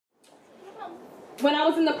when I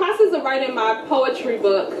was in the process of writing my poetry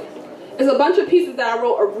book, there's a bunch of pieces that I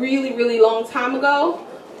wrote a really, really long time ago.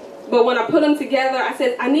 But when I put them together, I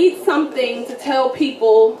said, I need something to tell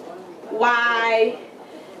people why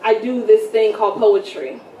I do this thing called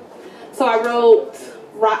poetry. So I wrote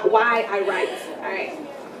Why I Write. All right.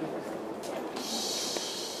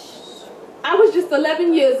 I was just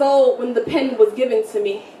 11 years old when the pen was given to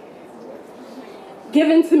me.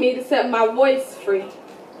 Given to me to set my voice free.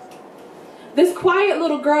 This quiet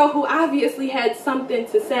little girl who obviously had something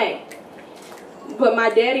to say. But my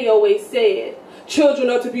daddy always said, children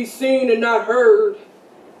are to be seen and not heard.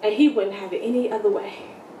 And he wouldn't have it any other way.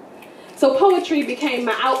 So poetry became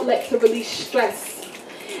my outlet to release stress.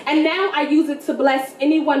 And now I use it to bless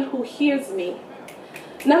anyone who hears me.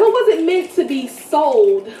 Never was it meant to be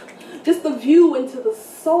sold. Just a view into the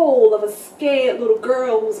soul of a scared little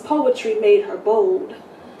girl whose poetry made her bold.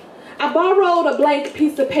 I borrowed a blank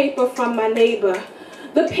piece of paper from my neighbor.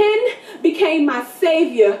 The pen became my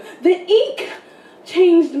savior. The ink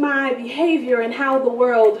changed my behavior and how the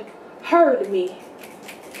world heard me.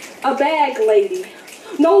 A bag lady,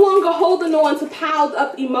 no longer holding on to piled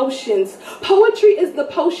up emotions. Poetry is the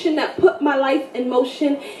potion that put my life in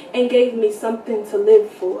motion and gave me something to live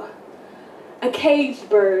for. A caged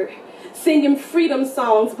bird, singing freedom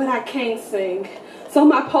songs, but I can't sing. So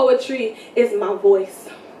my poetry is my voice.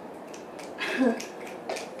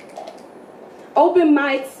 Open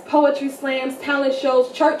mics, poetry slams, talent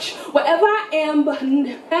shows, church, wherever I am, but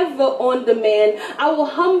never on demand. I will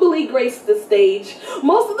humbly grace the stage.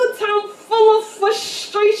 Most of the time full of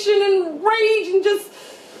frustration and rage and just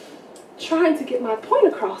trying to get my point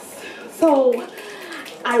across. So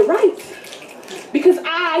I write because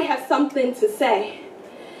I have something to say.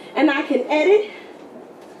 And I can edit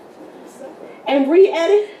and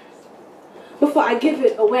re-edit before I give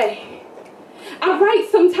it away. I write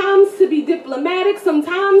sometimes to be diplomatic,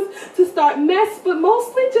 sometimes to start mess, but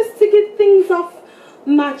mostly just to get things off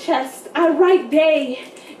my chest. I write day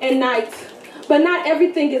and night, but not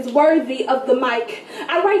everything is worthy of the mic.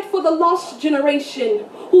 I write for the lost generation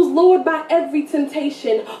who's lured by every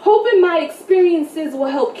temptation, hoping my experiences will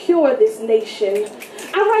help cure this nation.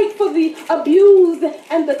 I write for the abused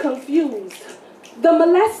and the confused, the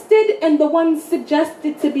molested and the ones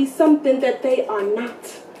suggested to be something that they are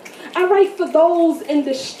not. I write for those in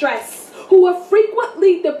distress, who are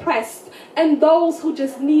frequently depressed, and those who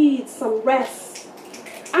just need some rest.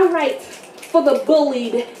 I write for the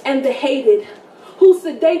bullied and the hated, who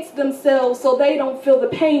sedates themselves so they don't feel the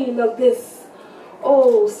pain of this,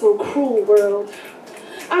 oh, so cruel world.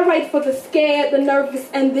 I write for the scared, the nervous,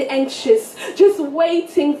 and the anxious, just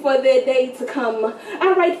waiting for their day to come.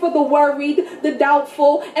 I write for the worried, the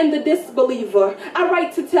doubtful, and the disbeliever. I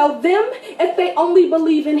write to tell them if they only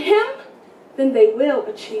believe in Him, then they will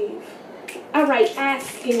achieve. I write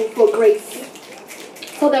asking for grace,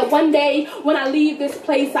 so that one day when I leave this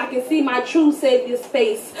place, I can see my true Savior's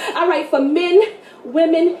face. I write for men,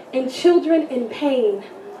 women, and children in pain,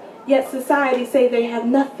 yet society say they have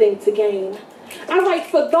nothing to gain. I write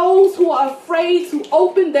for those who are afraid to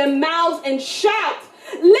open their mouths and shout,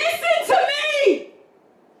 listen to me!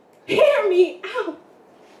 Hear me out!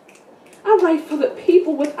 I write for the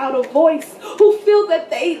people without a voice who feel that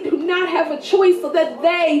they do not have a choice so that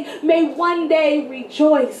they may one day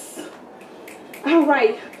rejoice. I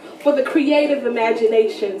write for the creative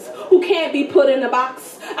imaginations who can't be put in a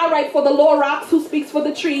box. I write for the Lorax who speaks for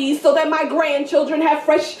the trees so that my grandchildren have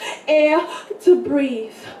fresh air to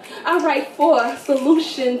breathe. I write for a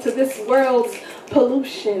solution to this world's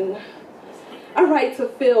pollution. I write to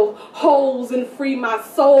fill holes and free my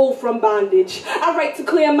soul from bondage. I write to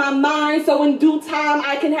clear my mind so in due time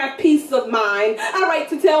I can have peace of mind. I write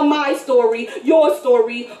to tell my story, your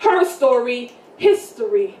story, her story,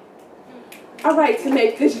 history. I write to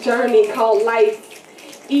make this journey called life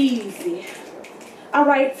easy. I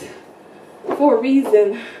write for a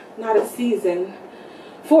reason, not a season.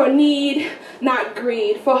 For a need, not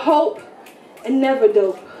greed. For hope and never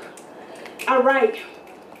dope. I write,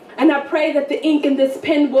 and I pray that the ink in this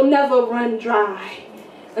pen will never run dry.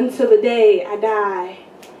 Until the day I die,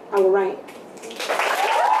 I will write.